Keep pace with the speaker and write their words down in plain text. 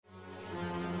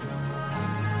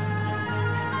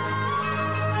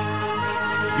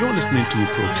You're listening to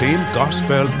Proclaim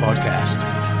Gospel Podcast,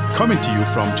 coming to you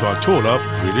from Tortola,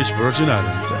 British Virgin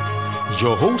Islands.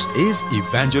 Your host is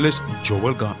Evangelist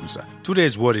Joel Guns.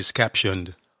 Today's word is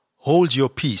captioned, Hold Your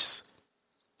Peace.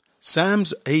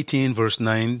 Psalms 18 verse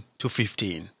 9 to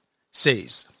 15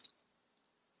 says,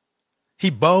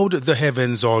 He bowed the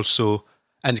heavens also,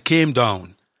 and came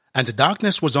down, and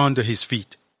darkness was under his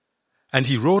feet. And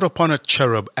he rode upon a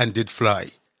cherub and did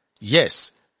fly.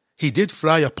 Yes, he did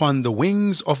fly upon the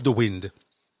wings of the wind.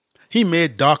 He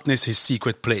made darkness his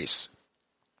secret place.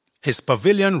 His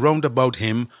pavilion round about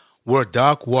him were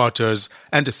dark waters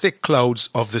and thick clouds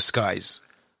of the skies.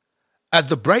 At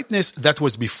the brightness that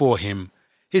was before him,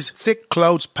 his thick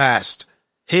clouds passed,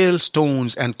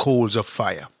 hailstones and coals of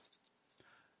fire.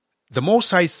 The Most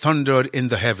High thundered in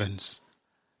the heavens,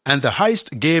 and the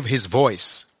Highest gave his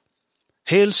voice,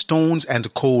 hailstones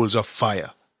and coals of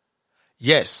fire.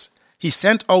 Yes, he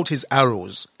sent out his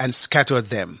arrows and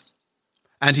scattered them,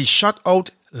 and he shot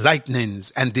out lightnings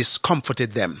and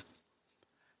discomfited them.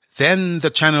 Then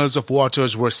the channels of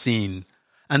waters were seen,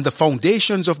 and the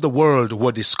foundations of the world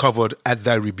were discovered at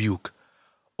thy rebuke.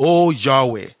 O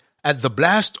Yahweh, at the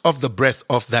blast of the breath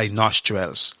of thy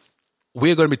nostrils.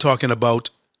 We're going to be talking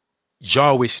about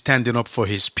Yahweh standing up for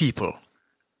his people,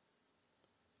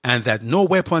 and that no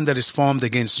weapon that is formed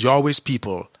against Yahweh's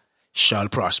people shall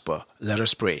prosper. Let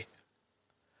us pray.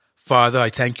 Father, I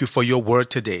thank you for your word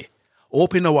today.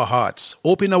 Open our hearts,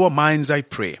 open our minds, I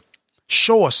pray.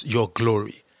 Show us your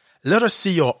glory. Let us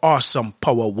see your awesome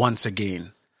power once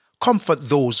again. Comfort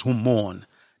those who mourn.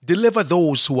 Deliver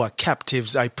those who are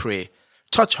captives, I pray.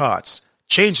 Touch hearts,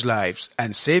 change lives,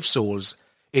 and save souls.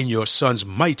 In your Son's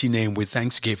mighty name with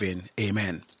thanksgiving.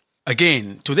 Amen.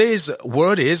 Again, today's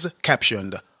word is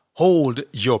captioned, Hold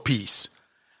Your Peace.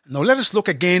 Now let us look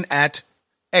again at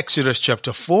Exodus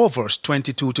chapter 4 verse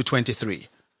 22 to 23.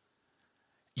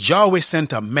 Yahweh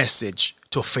sent a message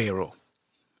to Pharaoh.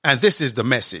 And this is the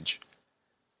message.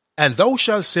 And thou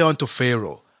shalt say unto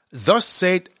Pharaoh, Thus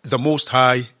saith the Most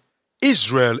High,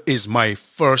 Israel is my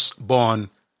firstborn.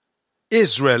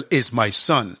 Israel is my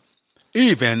son,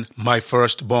 even my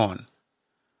firstborn.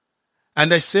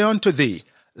 And I say unto thee,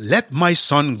 Let my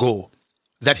son go,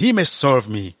 that he may serve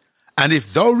me. And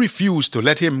if thou refuse to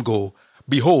let him go,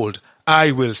 behold,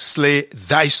 I will slay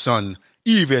thy son,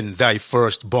 even thy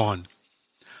firstborn.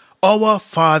 Our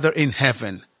Father in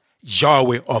heaven,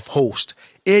 Yahweh of hosts,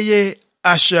 Eye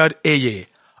Ashar Eye,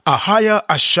 Ahaya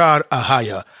Ashar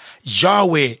Ahaya,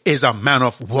 Yahweh is a man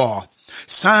of war.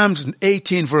 Psalms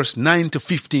 18 verse 9 to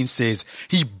 15 says,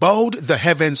 He bowed the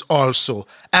heavens also,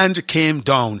 and came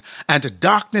down, and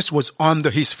darkness was under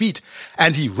his feet,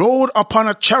 and he rode upon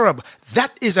a cherub.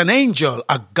 That is an angel,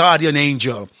 a guardian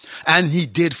angel. And he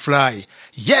did fly.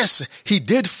 Yes, he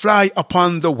did fly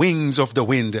upon the wings of the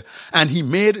wind, and he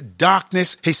made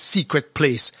darkness his secret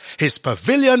place. His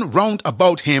pavilion round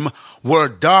about him were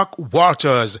dark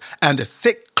waters and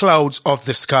thick clouds of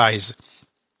the skies.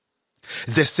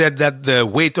 They said that the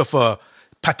weight of a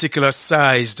particular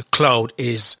sized cloud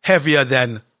is heavier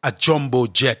than a jumbo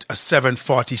jet, a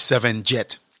 747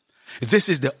 jet. This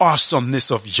is the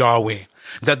awesomeness of Yahweh,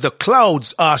 that the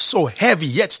clouds are so heavy,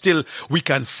 yet still we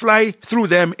can fly through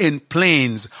them in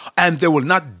planes, and they will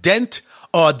not dent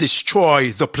or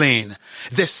destroy the plane.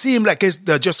 They seem like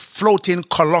they're just floating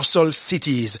colossal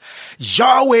cities.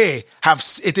 Yahweh,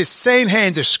 it is saying here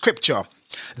in the scripture,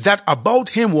 that about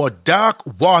him were dark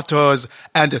waters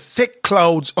and thick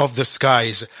clouds of the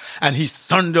skies. And he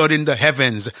thundered in the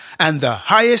heavens, and the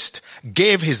Highest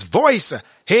gave his voice,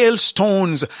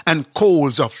 hailstones and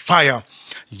coals of fire.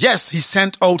 Yes, he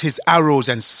sent out his arrows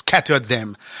and scattered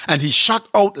them, and he shot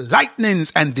out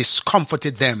lightnings and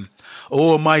discomfited them.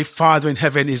 Oh, my Father in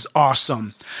heaven is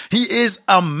awesome. He is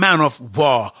a man of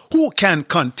war. Who can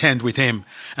contend with him?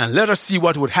 And let us see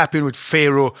what would happen with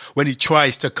Pharaoh when he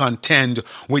tries to contend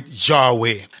with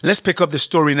Yahweh. Let's pick up the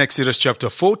story in Exodus chapter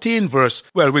 14 verse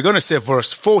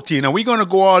 14, and we're going to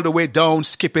go all the way down,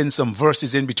 skipping some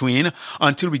verses in between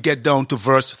until we get down to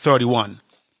verse 31.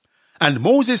 And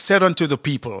Moses said unto the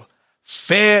people,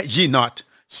 Fear ye not,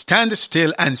 stand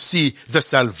still and see the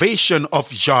salvation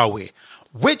of Yahweh,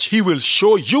 which he will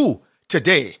show you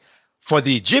today. For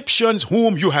the Egyptians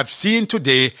whom you have seen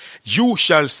today, you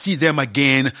shall see them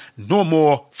again no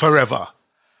more forever.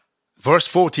 Verse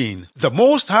 14, The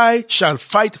Most High shall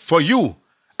fight for you,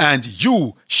 and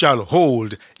you shall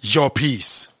hold your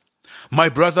peace. My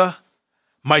brother,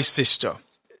 my sister,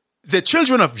 the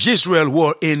children of Israel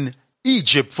were in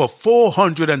Egypt for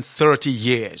 430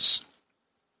 years.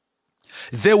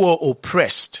 They were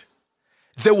oppressed.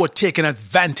 They were taken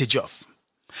advantage of.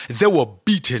 They were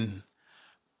beaten.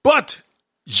 But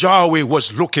Yahweh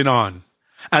was looking on.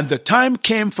 And the time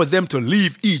came for them to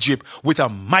leave Egypt with a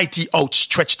mighty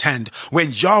outstretched hand.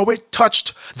 When Yahweh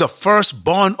touched the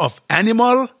firstborn of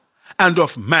animal and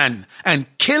of man, and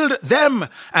killed them,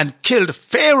 and killed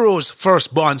Pharaoh's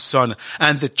firstborn son.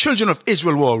 And the children of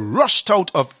Israel were rushed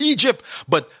out of Egypt,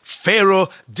 but Pharaoh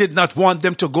did not want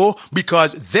them to go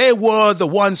because they were the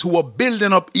ones who were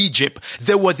building up Egypt.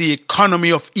 They were the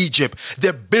economy of Egypt.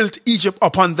 They built Egypt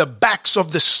upon the backs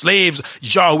of the slaves,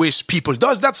 Yahweh's people.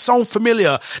 Does that sound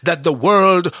familiar? That the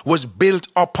world was built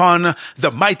upon,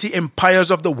 the mighty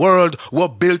empires of the world were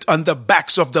built on the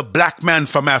backs of the black man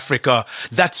from Africa.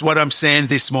 That's what I'm saying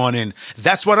this morning.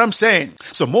 That's what I'm saying.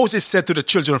 So Moses said to the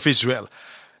children of Israel,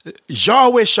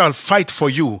 Yahweh shall fight for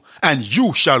you, and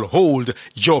you shall hold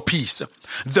your peace.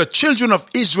 The children of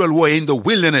Israel were in the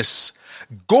wilderness,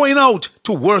 going out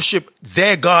to worship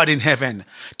their God in heaven,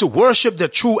 to worship the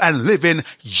true and living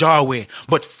Yahweh.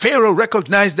 But Pharaoh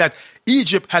recognized that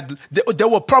Egypt there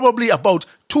were probably about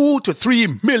 2 to 3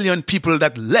 million people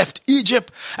that left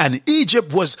Egypt, and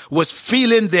Egypt was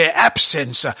feeling their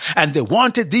absence, and they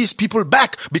wanted these people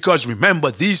back because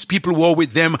remember, these people were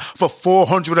with them for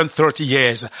 430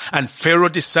 years, and Pharaoh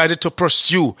decided to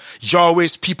pursue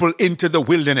Yahweh's people into the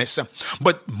wilderness.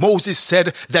 But Moses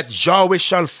said that Yahweh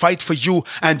shall fight for you,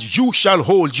 and you shall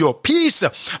hold your peace.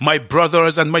 My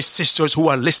brothers and my sisters who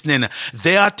are listening,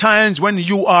 there are times when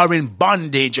you are in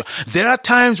bondage. There are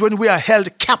times when we are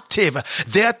held captive.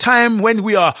 There are times when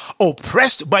we are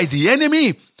oppressed by the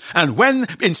enemy. And when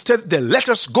instead they let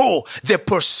us go, they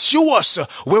pursue us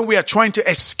when we are trying to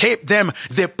escape them.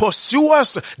 They pursue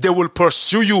us, they will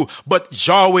pursue you. But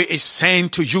Yahweh is saying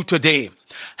to you today,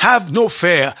 have no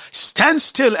fear. Stand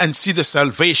still and see the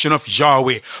salvation of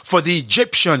Yahweh. For the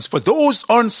Egyptians, for those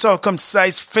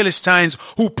uncircumcised Philistines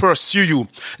who pursue you,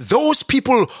 those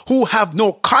people who have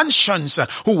no conscience,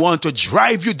 who want to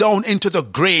drive you down into the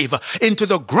grave, into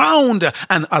the ground,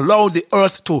 and allow the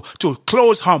earth to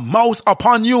close her mouth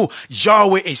upon you,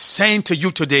 Yahweh is saying to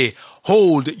you today,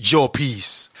 hold your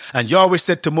peace. And Yahweh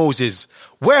said to Moses,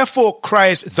 wherefore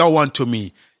criest thou unto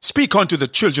me? Speak unto the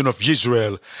children of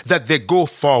Israel that they go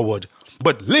forward.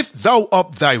 But lift thou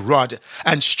up thy rod,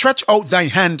 and stretch out thy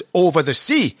hand over the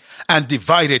sea, and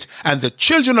divide it, and the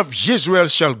children of Israel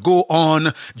shall go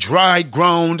on dry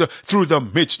ground through the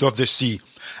midst of the sea.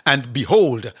 And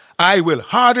behold, I will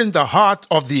harden the heart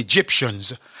of the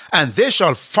Egyptians, and they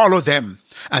shall follow them.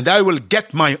 And I will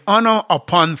get my honor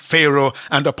upon Pharaoh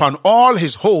and upon all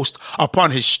his host, upon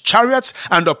his chariots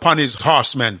and upon his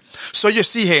horsemen. So you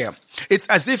see here, it's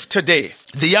as if today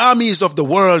the armies of the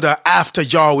world are after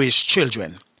Yahweh's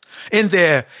children in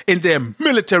their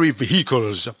military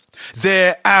vehicles,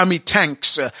 their army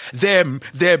tanks,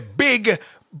 their big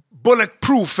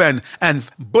bulletproof and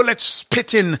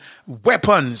bullet-spitting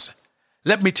weapons.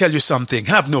 Let me tell you something.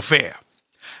 Have no fear.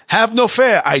 Have no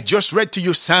fear. I just read to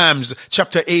you Psalms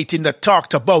chapter 18 that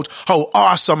talked about how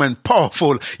awesome and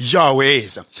powerful Yahweh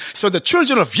is. So the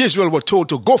children of Israel were told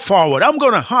to go forward. I'm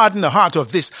going to harden the heart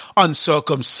of this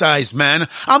uncircumcised man.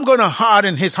 I'm going to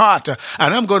harden his heart, and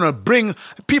I'm going to bring,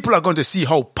 people are going to see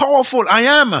how powerful I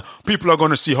am. People are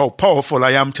going to see how powerful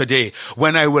I am today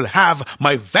when I will have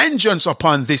my vengeance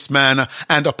upon this man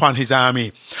and upon his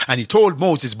army. And he told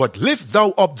Moses, but lift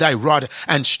thou up thy rod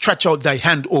and stretch out thy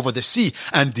hand over the sea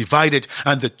and divide it,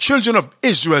 and the children of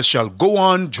Israel shall go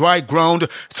on dry ground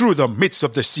through the midst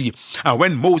of the sea. And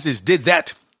when Moses did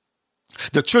that,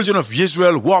 the children of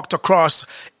Israel walked across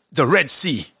the Red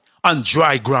Sea on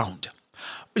dry ground.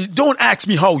 Don't ask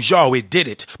me how Yahweh did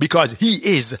it, because he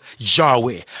is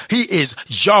Yahweh. He is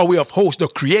Yahweh of hosts, the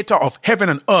creator of heaven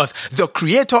and earth, the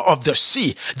creator of the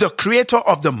sea, the creator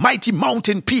of the mighty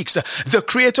mountain peaks, the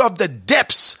creator of the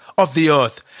depths of the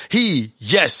earth. He,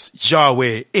 yes,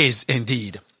 Yahweh is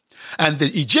indeed. And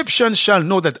the Egyptians shall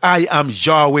know that I am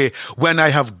Yahweh when I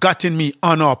have gotten me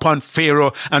honor upon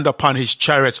Pharaoh and upon his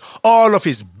chariots, all of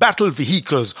his battle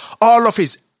vehicles, all of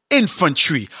his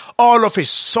infantry, all of his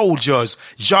soldiers.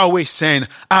 Yahweh saying,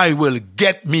 I will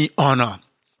get me honor.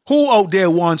 Who out there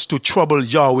wants to trouble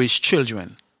Yahweh's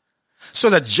children so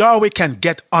that Yahweh can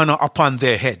get honor upon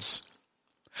their heads?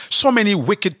 So many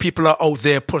wicked people are out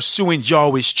there pursuing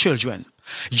Yahweh's children.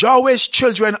 Yahweh's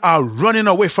children are running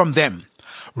away from them,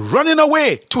 running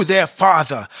away to their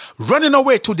father, running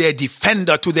away to their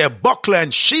defender, to their buckler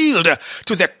and shield,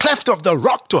 to the cleft of the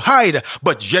rock to hide.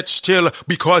 But yet still,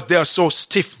 because they are so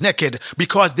stiff-necked,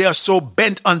 because they are so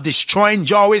bent on destroying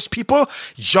Yahweh's people,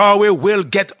 Yahweh will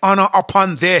get honor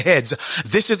upon their heads.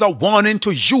 This is a warning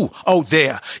to you out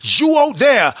there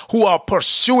who are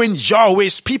pursuing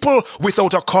Yahweh's people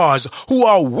without a cause, who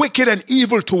are wicked and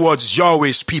evil towards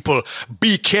Yahweh's people.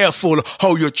 Be careful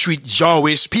how you treat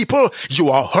Yahweh's people. You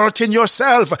are hurting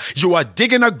yourself. You are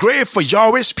digging a grave for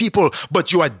Yahweh's people,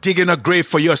 but you are digging a grave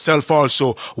for yourself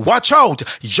also. Watch out.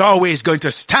 Yahweh is going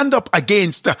to stand up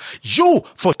against you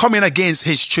for coming against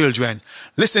his children.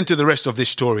 Listen to the rest of this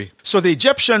story. So the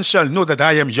Egyptians shall know that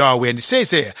I am Yahweh. And it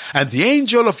says here, and the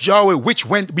angel of Yahweh which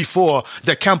went before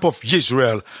the camp of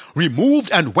Israel removed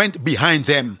and went behind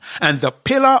them. And the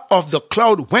pillar of the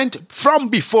cloud went from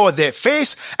before their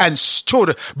face and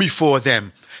stood before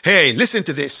them. Hey, listen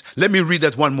to this. Let me read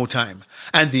that one more time.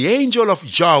 And the angel of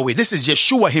Yahweh, this is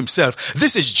Yeshua himself.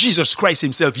 This is Jesus Christ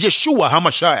himself, Yeshua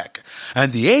HaMashiach.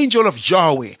 And the angel of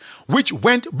Yahweh, which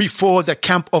went before the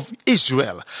camp of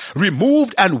Israel,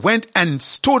 removed and went and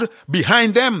stood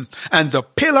behind them. And the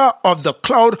pillar of the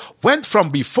cloud went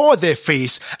from before their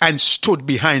face and stood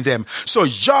behind them. So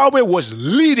Yahweh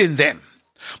was leading them.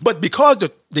 But because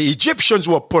the Egyptians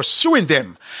were pursuing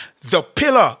them, the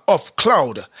pillar of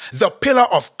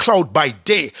cloud by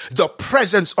day, the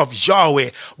presence of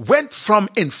Yahweh went from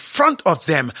in front of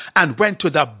them and went to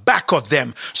the back of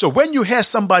them. So when you hear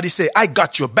somebody say, I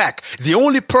got your back, the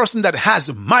only person that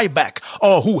has my back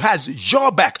or who has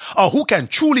your back or who can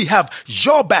truly have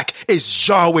your back is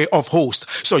Yahweh of hosts.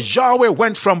 So Yahweh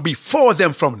went from before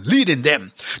them, from leading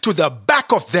them, to the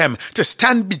back of them to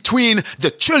stand between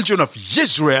the children of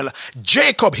Israel,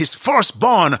 Jacob, his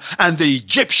firstborn, and the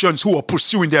Egyptians who are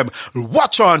pursuing them.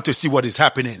 Watch on to see what is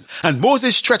happening. And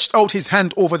Moses stretched out his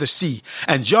hand over the sea,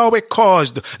 and Yahweh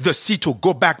caused the sea to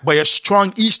go back by a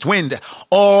strong east wind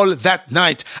all that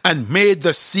night, and made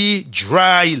the sea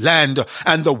dry land,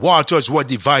 and the waters were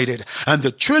divided. And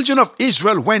the children of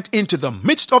Israel went into the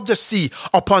midst of the sea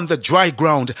upon the dry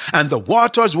ground, and the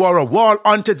waters were a wall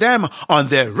unto them on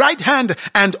their right hand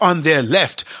and on their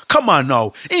left. Come on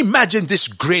now, imagine this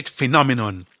great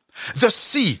phenomenon. The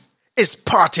sea is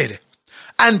parted,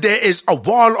 and there is a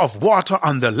wall of water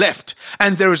on the left,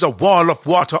 and there is a wall of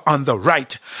water on the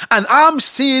right. And I'm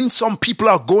seeing some people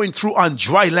are going through on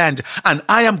dry land, and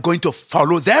I am going to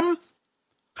follow them.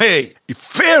 Hey,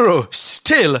 Pharaoh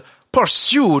still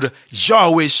pursued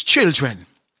Yahweh's children.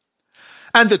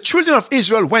 And the children of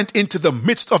Israel went into the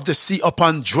midst of the sea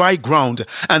upon dry ground,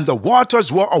 and the waters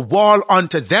were a wall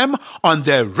unto them on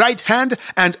their right hand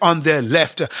and on their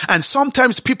left. And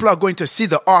sometimes people are going to see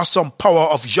the awesome power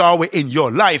of Yahweh in your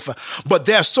life, but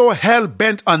they are so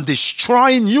hell-bent on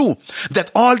destroying you that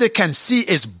all they can see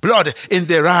is blood in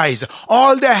their eyes.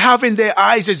 All they have in their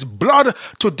eyes is blood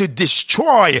to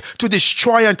destroy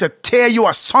and to tear you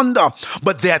asunder,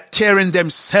 but they are tearing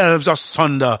themselves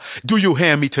asunder. Do you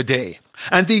hear me today?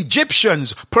 And the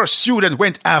Egyptians pursued and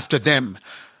went after them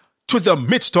to the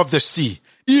midst of the sea,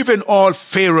 even all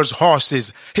Pharaoh's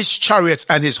horses, his chariots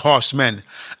and his horsemen.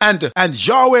 And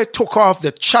Yahweh took off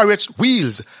the chariots'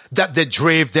 wheels that they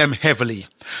drave them heavily.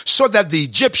 So that the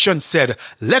Egyptians said,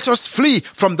 let us flee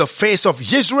from the face of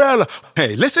Israel.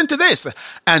 Hey, listen to this.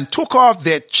 And took off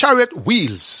their chariot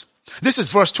wheels. This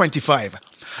is verse 25.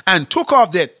 And took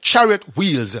off their chariot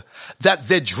wheels that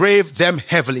they drave them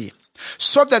heavily.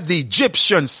 So that the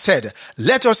Egyptians said,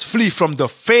 let us flee from the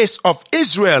face of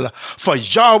Israel, for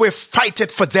Yahweh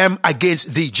fighteth for them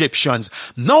against the Egyptians.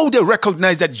 Now they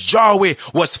recognize that Yahweh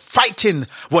was fighting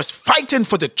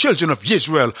for the children of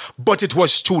Israel, but it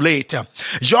was too late.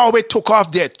 Yahweh took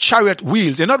off their chariot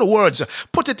wheels. In other words,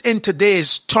 put it in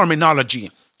today's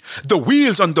terminology. The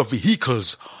wheels on the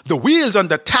vehicles, the wheels on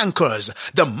the tankers,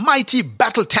 the mighty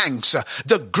battle tanks,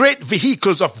 the great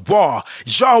vehicles of war.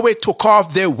 Yahweh took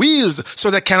off their wheels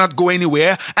so they cannot go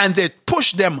anywhere, and they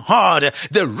pushed them hard.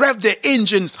 They rev their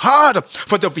engines hard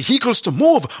for the vehicles to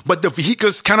move, but the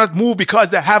vehicles cannot move because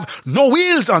they have no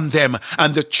wheels on them.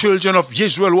 And the children of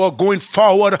Israel were going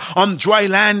forward on dry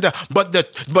land, but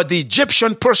the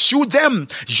Egyptian pursued them.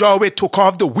 Yahweh took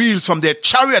off the wheels from their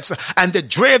chariots, and they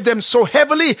drave them so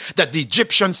heavily that the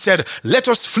Egyptians said, let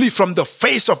us flee from the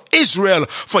face of Israel,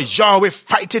 for Yahweh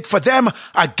fighteth for them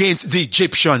against the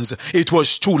Egyptians. It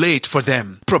was too late for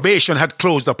them. Probation had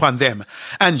closed upon them.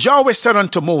 And Yahweh said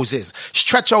unto Moses,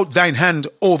 stretch out thine hand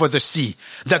over the sea,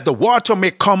 that the water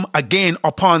may come again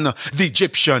upon the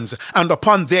Egyptians, and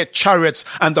upon their chariots,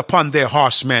 and upon their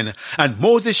horsemen. And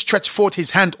Moses stretched forth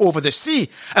his hand over the sea,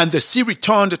 and the sea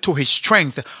returned to his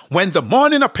strength when the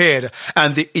morning appeared,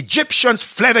 and the Egyptians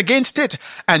fled against it,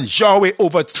 and Yahweh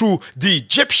overthrew the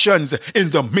Egyptians in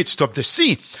the midst of the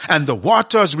sea, and the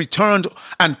waters returned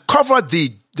and covered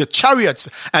the chariots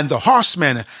and the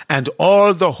horsemen and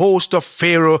all the host of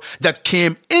Pharaoh that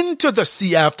came into the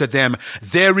sea after them.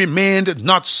 There remained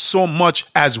not so much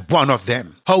as one of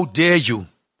them. How dare you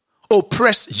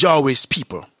oppress Yahweh's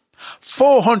people?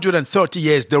 430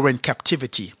 years they were in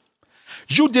captivity.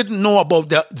 You didn't know about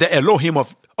the Elohim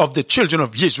of the children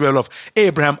of Israel, of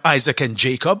Abraham, Isaac, and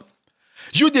Jacob.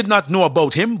 You did not know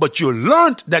about him, but you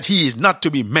learned that he is not to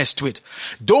be messed with.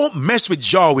 Don't mess with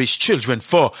Yahweh's children,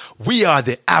 for we are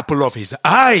the apple of his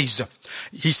eyes.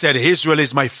 He said, Israel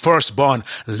is my firstborn.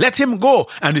 Let him go.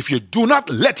 And if you do not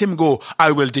let him go,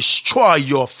 I will destroy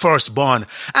your firstborn.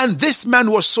 And this man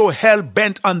was so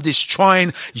hell-bent on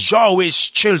destroying Yahweh's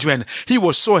children. He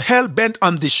was so hell-bent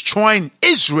on destroying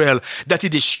Israel that he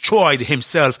destroyed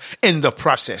himself in the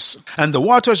process. And the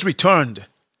waters returned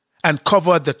and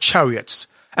covered the chariots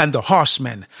and the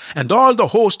horsemen, and all the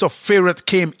host of Pharaoh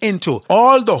came into,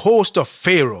 all the host of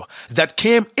Pharaoh that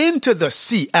came into the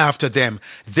sea after them,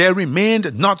 there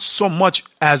remained not so much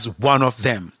as one of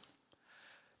them.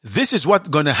 This is what's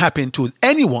going to happen to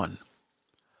anyone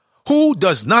who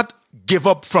does not give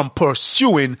up from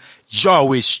pursuing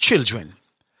Yahweh's children.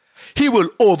 He will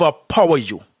overpower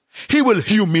you. He will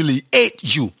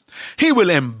humiliate you. He will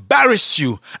embarrass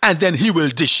you, and then he will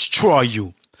destroy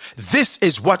you. This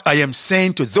is what I am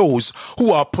saying to those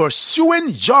who are pursuing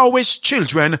Yahweh's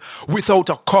children without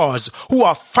a cause, who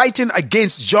are fighting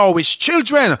against Yahweh's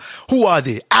children, who are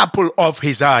the apple of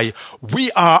his eye.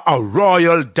 We are a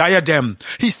royal diadem.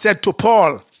 He said to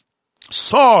Paul,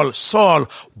 Saul, Saul,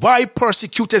 why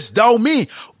persecutest thou me?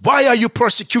 Why are you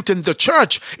persecuting the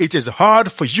church? It is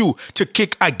hard for you to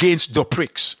kick against the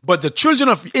pricks. But the children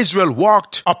of Israel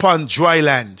walked upon dry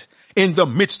land in the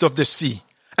midst of the sea,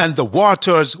 and the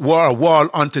waters were a wall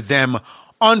unto them,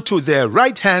 unto their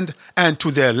right hand and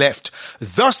to their left.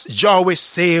 Thus Yahweh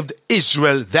saved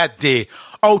Israel that day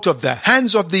out of the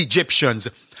hands of the Egyptians.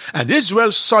 And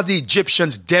Israel saw the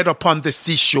Egyptians dead upon the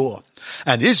seashore.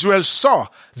 And Israel saw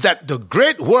that the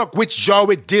great work which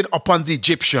Yahweh did upon the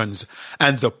Egyptians.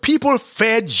 And the people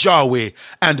feared Yahweh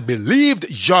and believed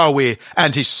Yahweh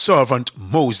and his servant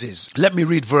Moses. Let me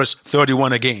read verse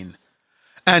 31 again.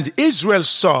 And Israel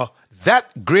saw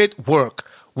that great work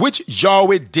which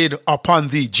Yahweh did upon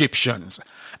the Egyptians.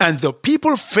 And the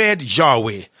people feared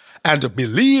Yahweh and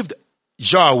believed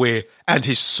Yahweh and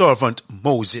his servant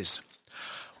Moses.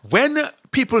 When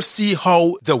people see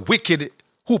how the wicked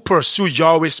who pursue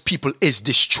Yahweh's people is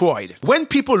destroyed, when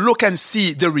people look and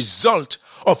see the result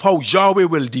of how Yahweh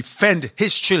will defend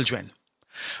his children,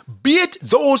 be it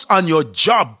those on your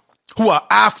job who are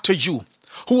after you,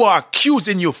 who are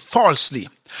accusing you falsely,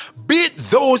 be it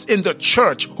those in the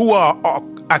church who are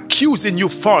accusing you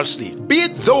falsely, be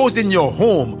it those in your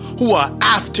home who are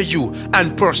after you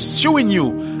and pursuing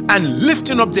you and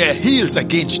lifting up their heels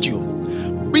against you,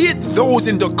 be it those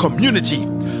in the community,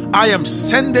 I am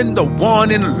sending the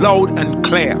warning loud and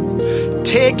clear.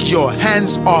 Take your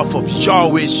hands off of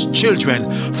Yahweh's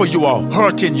children, for you are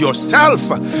hurting yourself.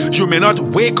 You may not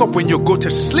wake up when you go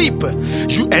to sleep.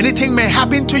 Anything may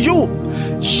happen to you.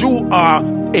 You are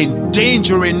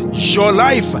endangering your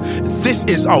life. This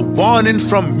is a warning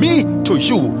from me to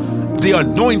you, the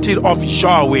anointed of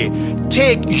Yahweh.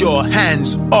 Take your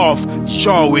hands off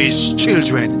Yahweh's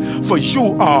children, for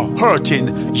you are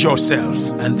hurting yourself.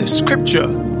 And the scripture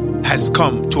has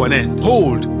come to an end.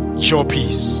 Hold your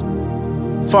peace.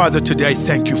 Father, today I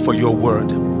thank you for your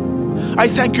word. I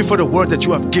thank you for the word that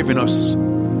you have given us,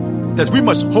 that we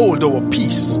must hold our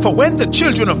peace. For when the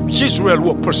children of Israel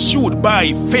were pursued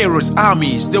by Pharaoh's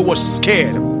armies, they were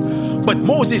scared. But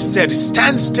Moses said,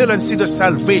 stand still and see the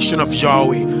salvation of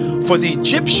Yahweh. For the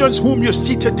Egyptians whom you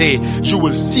see today, you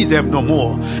will see them no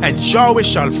more. And Yahweh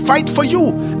shall fight for you,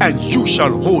 and you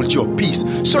shall hold your peace.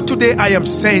 So today I am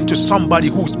saying to somebody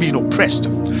who's been oppressed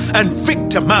and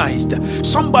victimized,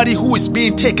 somebody who is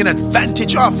being taken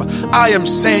advantage of, I am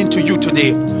saying to you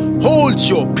today, hold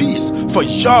your peace, for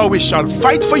Yahweh shall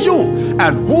fight for you,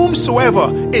 and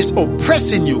whomsoever is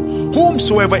oppressing you,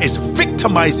 whomsoever is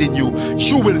victimizing you,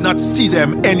 you will not see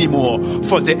them anymore.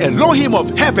 For the Elohim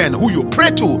of heaven, who you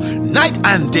pray to night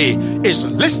and day, is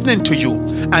listening to you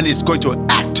and is going to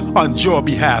act on your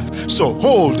behalf. So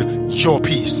hold your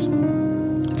peace.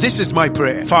 This is my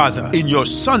prayer, Father, in your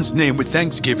Son's name with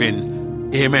thanksgiving.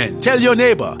 Amen. Tell your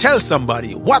neighbor, tell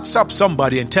somebody, WhatsApp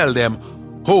somebody and tell them,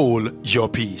 hold your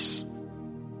peace.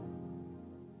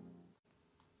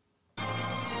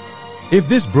 If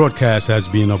this broadcast has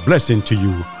been a blessing to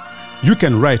you, you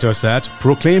can write us at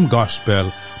Proclaim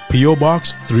Gospel, P.O.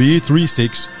 Box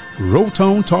 336,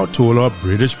 Rowtown, Tortola,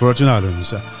 British Virgin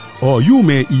Islands. Or you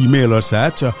may email us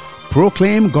at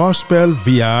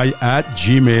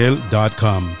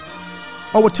proclaimgospelvi@gmail.com.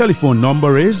 Our telephone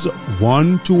number is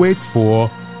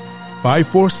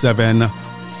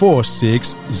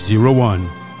 1284-547-4601.